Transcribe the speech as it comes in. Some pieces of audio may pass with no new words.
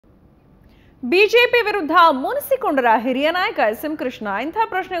BJP ವಿರುದ್ಧ ಮುನಿಸಿಕೊಂಡರ ಹಿರಿಯ ನಾಯಕ ಎಸ್.ಎಂ. ಕೃಷ್ಣ ಇಂಥ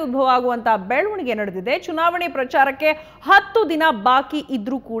ಪ್ರಶ್ನೆ ಉದ್ಭವ ಆಗುವಂತ ಬೆಳವಣಿಗೆ ನಡೆದಿದೆ. ಚುನಾವಣೆ ಪ್ರಚಾರಕ್ಕೆ 10 ದಿನ ಬಾಕಿ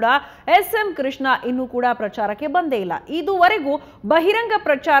ಇದ್ರೂ ಕೂಡ ಎಸ್.ಎಂ. ಕೃಷ್ಣ ಇನ್ನೂ ಕೂಡ ಪ್ರಚಾರಕ್ಕೆ ಬಂದೇ ಇಲ್ಲ. ಇದುವರೆಗೂ ಬಹಿರಂಗ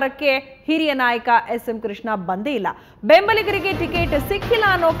ಪ್ರಚಾರಕ್ಕೆ ಹಿರಿಯ ನಾಯಕ ಎಸ್.ಎಂ. ಕೃಷ್ಣ ಬಂದೇ ಇಲ್ಲ. ಬೆಂಬಲಿಗರಿಗೆ ಟಿಕೆಟ್ ಸಿಕ್ಕಿಲ್ಲ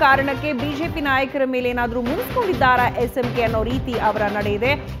ಅನ್ನೋ ಕಾರಣಕ್ಕೆ ಬಿಜೆಪಿ ನಾಯಕರ ಮೇಲೆ ಏನಾದರೂ ಮುನಿಸಿಕೊಂಡಿದ್ದಾರಾ ಎಸ್.ಎಂ.ಕೆ ಅನ್ನೋ ರೀತಿ ಅವರ ನಡೆ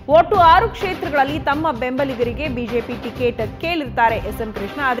ಇದೆ. ಒಟ್ಟು 6 ಕ್ಷೇತ್ರಗಳಲ್ಲಿ ತಮ್ಮ ಬೆಂಬಲಿಗರಿಗೆ ಬಿಜೆಪಿ ಟಿಕೆಟ್ ಕೇಳಿರ್ತಾರೆ ಎಸ್.ಎಂ.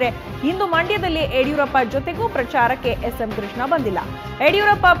 ಕೃಷ್ಣ. ಆದ್ರೆ ಇಂದು ಮಂಡ್ಯದಲ್ಲಿ ಯಡಿಯೂರಪ್ಪ ಜೊತೆಗೂ ಪ್ರಚಾರಕ್ಕೆ ಎಸ್.ಎಂ. ಕೃಷ್ಣ ಬಂದಿಲ್ಲ.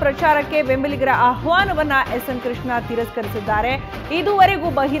 ಯಡಿಯೂರಪ್ಪ ಪ್ರಚಾರಕ್ಕೆ ಬೆಂಬಲಿಗರ ಆಹ್ವಾನವನ್ನ ಎಸ್.ಎಂ. ಕೃಷ್ಣ ತಿರಸ್ಕರಿಸಿದ್ದಾರೆ. ಇದುವರೆಗೂ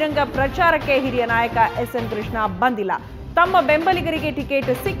ಬಹಿರಂಗ ಪ್ರಚಾರಕ್ಕೆ ಹಿರಿಯ ನಾಯಕ ಎಸ್.ಎಂ. ಕೃಷ್ಣ ಬಂದಿಲ್ಲ. ತಮ್ಮ ಬೆಂಬಲಿಗರಿಗೆ ಟಿಕೆಟ್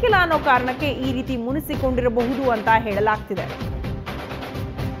ಸಿಕ್ಕಿಲ್ಲ ಅನ್ನೋ ಕಾರಣಕ್ಕೆ ಈ ರೀತಿ ಮುನಿಸಿಕೊಂಡಿರಬಹುದು ಅಂತ ಹೇಳಲಾಗ್ತಿದೆ.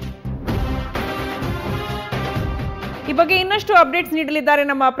 ಈ ಬಗ್ಗೆ ಇನ್ನಷ್ಟು ಅಪ್ಡೇಟ್ಸ್ ನೀಡಲಿದ್ದಾರೆ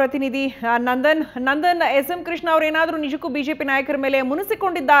ನಮ್ಮ ಪ್ರತಿನಿಧಿ ನಂದನ್. ಎಸ್.ಎಂ. ಕೃಷ್ಣ ಅವರು ಏನಾದರೂ ನಿಜಕ್ಕೂ ಬಿಜೆಪಿ ನಾಯಕರ ಮೇಲೆ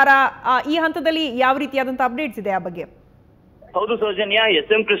ಮುನಿಸಿಕೊಂಡಿದ್ದಾರಾ? ಈ ಹಂತದಲ್ಲಿ ಯಾವ ರೀತಿಯಾದಂತಹ ಅಪ್ಡೇಟ್ಸ್ ಇದೆ ಆ ಬಗ್ಗೆ? ಹೌದು ಸೌಜನ್ಯ,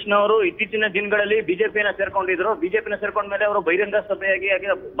 ಎಸ್.ಎಂ. ಕೃಷ್ಣ ಅವರು ಇತ್ತೀಚಿನ ದಿನಗಳಲ್ಲಿ ಬಿಜೆಪಿನ ಸೇರ್ಕೊಂಡಿದ್ರು. ಬಿಜೆಪಿನ ಸೇರ್ಕೊಂಡ ಮೇಲೆ ಅವರು ಬಹಿರಂಗ ಸಭೆಯಾಗಿ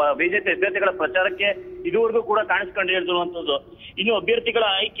ಬಿಜೆಪಿ ಅಭ್ಯರ್ಥಿಗಳ ಪ್ರಚಾರಕ್ಕೆ ಇದುವರೆಗೂ ಕೂಡ ಕಾಣಿಸ್ಕೊಂಡಿರುವಂತದ್ದು. ಇನ್ನು ಅಭ್ಯರ್ಥಿಗಳ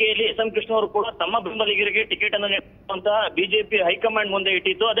ಆಯ್ಕೆಯಲ್ಲಿ ಎಸ್.ಎಂ. ಕೃಷ್ಣ ಅವರು ಕೂಡ ತಮ್ಮ ಬೆಂಬಲಿಗರಿಗೆ ಟಿಕೆಟ್ ಅನ್ನು ನೀಡುವಂತ ಬಿಜೆಪಿ ಹೈಕಮಾಂಡ್ ಮುಂದೆ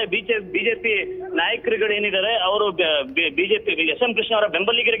ಇಟ್ಟಿತ್ತು. ಅದೇ ಬಿಜೆಪಿ ನಾಯಕರುಗಳು ಏನಿದ್ದಾರೆ ಅವರು ಬಿಜೆಪಿ ಎಸ್.ಎಂ. ಕೃಷ್ಣ ಅವರ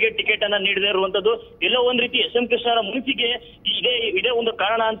ಬೆಂಬಲಿಗರಿಗೆ ಟಿಕೆಟ್ ಅನ್ನ ನೀಡದೇ ಇರುವಂತದ್ದು ಎಲ್ಲೋ ಒಂದ್ ರೀತಿ ಎಸ್.ಎಂ. ಕೃಷ್ಣ ಅವರ ಮುನಿಸಿಗೆ ಇದೇ ಒಂದು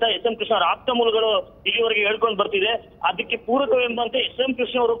ಕಾರಣ ಅಂತ ಎಸ್.ಎಂ. ಕೃಷ್ಣ ಅವರ ಆಪ್ತ ಮೂಲಗಳು ಇಲ್ಲಿವರೆಗೆ ಹೇಳ್ಕೊಂಡು ಬರ್ತಿದೆ. ಅದಕ್ಕೆ ಪೂರಕವೆಂಬಂತೆ ಎಸ್.ಎಂ.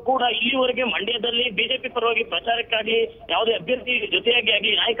 ಕೃಷ್ಣ ಅವರು ಕೂಡ ಇಲ್ಲಿವರೆಗೆ ಮಂಡ್ಯದಲ್ಲಿ ಬಿಜೆಪಿ ಪರವಾಗಿ ಪ್ರಚಾರಕ್ಕಾಗಿ ಯಾವುದೇ ಅಭ್ಯರ್ಥಿ ಜೊತೆಯಾಗಿ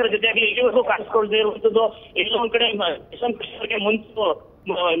ಆಗಲಿ ನಾಯಕರ ಜೊತೆಯಾಗಲಿ ಇಲ್ಲಿವರೆಗೂ ಕಾಣಿಸ್ಕೊಳ್ದೇ ಇರುವಂತದ್ದು ಎಲ್ಲೋ ಒಂದ್ ಕಡೆ ಎಸ್.ಎಂ. ಕೃಷ್ಣ ಅವರಿಗೆ ಮುಂಚೆ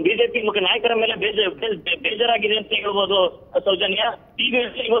ಬಿಜೆಪಿ ನಾಯಕರ ಮೇಲೆ ಬೇಜಾರಾಗಿದೆ ಅಂತ ಹೇಳ್ಬೋದು ಸೌಜನ್ಯ. ಈಗ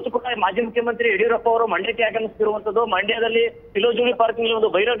ಇವತ್ತು ಕೂಡ ಮಾಜಿ ಮುಖ್ಯಮಂತ್ರಿ ಯಡಿಯೂರಪ್ಪ ಅವರು ಮಂಡ್ಯಕ್ಕೆ ಆಗಮಿಸುತ್ತಿರುವಂತದ್ದು. ಮಂಡ್ಯದಲ್ಲಿ ಫಿಲೋಜೋನಿ ಪಾರ್ಕ್ ನಲ್ಲಿ ಒಂದು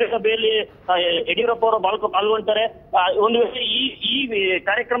ಬಹಿರಂಗ ಸಭೆಯಲ್ಲಿ ಯಡಿಯೂರಪ್ಪ ಅವರು ಪಾಲ್ಗೊಳ್ತಾರೆ. ಒಂದು ವೇಳೆ ಈ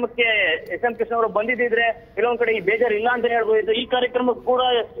ಕಾರ್ಯಕ್ರಮಕ್ಕೆ ಎಸ್.ಎಂ. ಕೃಷ್ಣ ಅವರು ಬಂದಿದ್ರೆ ಕೆಲವೊಂದ್ ಕಡೆ ಈ ಬೇಜಾರು ಇಲ್ಲ ಅಂತ ಹೇಳ್ಬೋದು. ಈ ಕಾರ್ಯಕ್ರಮಕ್ಕೆ ಕೂಡ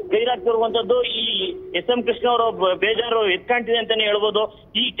ಗೈರಾಗ್ತಿರುವಂತದ್ದು ಈ ಎಸ್.ಎಂ. ಕೃಷ್ಣ ಅವರ ಬೇಜಾರು ಎತ್ಕಾಣ್ತಿದೆ ಅಂತಾನೆ ಹೇಳ್ಬೋದು.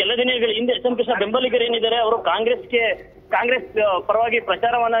 ಈ ಕೆಲ ದಿನಗಳ ಹಿಂದೆ ಎಸ್.ಎಂ. ಕೃಷ್ಣ ಬೆಂಬಲಿಗರು ಏನಿದ್ದಾರೆ ಅವರು ಕಾಂಗ್ರೆಸ್ ಪರವಾಗಿ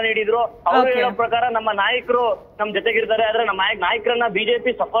ಪ್ರಚಾರವನ್ನ ನೀಡಿದ್ರು. ಅವರು ಹೇಳೋ ಪ್ರಕಾರ ನಮ್ಮ ನಾಯಕರು ನಮ್ ಜೊತೆಗಿರ್ತಾರೆ, ಆದ್ರೆ ನಮ್ಮ ನಾಯಕರನ್ನ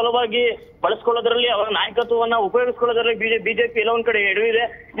ಬಿಜೆಪಿ ಸಫಲವಾಗಿ ಬಳಸ್ಕೊಳ್ಳೋದ್ರಲ್ಲಿ ಅವರ ನಾಯಕತ್ವವನ್ನ ಉಪಯೋಗಿಸ್ಕೊಳ್ಳೋದ್ರಲ್ಲಿ ಬಿಜೆಪಿ ಎಲ್ಲ ಒಂದ್ ಕಡೆ ಎಡವಿದೆ.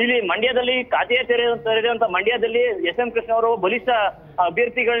 ಇಲ್ಲಿ ಮಂಡ್ಯದಲ್ಲಿ ಖಾತೆಯ ತೆರೆದಂತ ಮಂಡ್ಯದಲ್ಲಿ ಎಸ್.ಎಂ. ಕೃಷ್ಣ ಅವರು ಬಲಿಷ್ಠ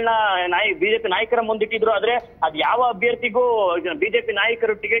ಅಭ್ಯರ್ಥಿಗಳನ್ನ ಬಿಜೆಪಿ ನಾಯಕರ ಮುಂದಿಟ್ಟಿದ್ರು. ಆದ್ರೆ ಅದ್ ಯಾವ ಅಭ್ಯರ್ಥಿಗೂ ಬಿಜೆಪಿ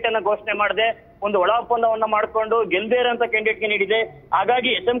ನಾಯಕರು ಟಿಕೆಟ್ ಅನ್ನ ಘೋಷಣೆ ಮಾಡದೆ ಒಂದು ಒಳ ಒಪ್ಪಂದವನ್ನ ಮಾಡ್ಕೊಂಡು ಗೆಲ್ದೇ ಇರೋಂತ ಕ್ಯಾಂಡಿಡೇಟ್ಗೆ ನೀಡಿದೆ. ಹಾಗಾಗಿ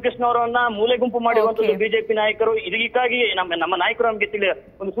ಎಸ್.ಎಂ. ಕೃಷ್ಣ ಅವರನ್ನ ಮೂಲೆ ಗುಂಪು ಮಾಡಿರುವಂತದ್ದು ಬಿಜೆಪಿ ನಾಯಕರು. ಇದಕ್ಕಾಗಿ ನಮ್ಮ ನಾಯಕರು ನಮ್ಗೆ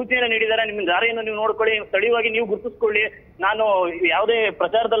ಒಂದು ಸೂಚನೆಯನ್ನು ನೀಡಿದ್ದಾರೆ. ನಿಮ್ಮ ದಾರಿಯನ್ನು ನೀವು ನೋಡ್ಕೊಳ್ಳಿ, ಸ್ಥಳೀಯವಾಗಿ ನೀವು ಗುರುತಿಸ್ಕೊಳ್ಳಿ, ನಾನು ಯಾವುದೇ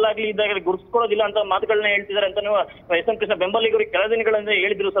ಪ್ರಚಾರದಲ್ಲಾಗ್ಲಿ ಇದ್ದಾಗಲಿ ಗುರುತಿಸ್ಕೊಳ್ಳೋದಿಲ್ಲ ಅಂತ ಮಾತುಗಳನ್ನ ಹೇಳ್ತಿದ್ದಾರೆ ಅಂತ ಎಸ್.ಎಂ. ಕೃಷ್ಣ ಬೆಂಬಲಿಗರು ಕೆಲ ದಿನಗಳಿಂದ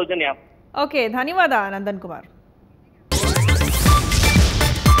ಹೇಳಿದ್ರು ಸೌಜನ್ಯ. ಓಕೆ, ಧನ್ಯವಾದ ನಂದನ್ ಕುಮಾರ್.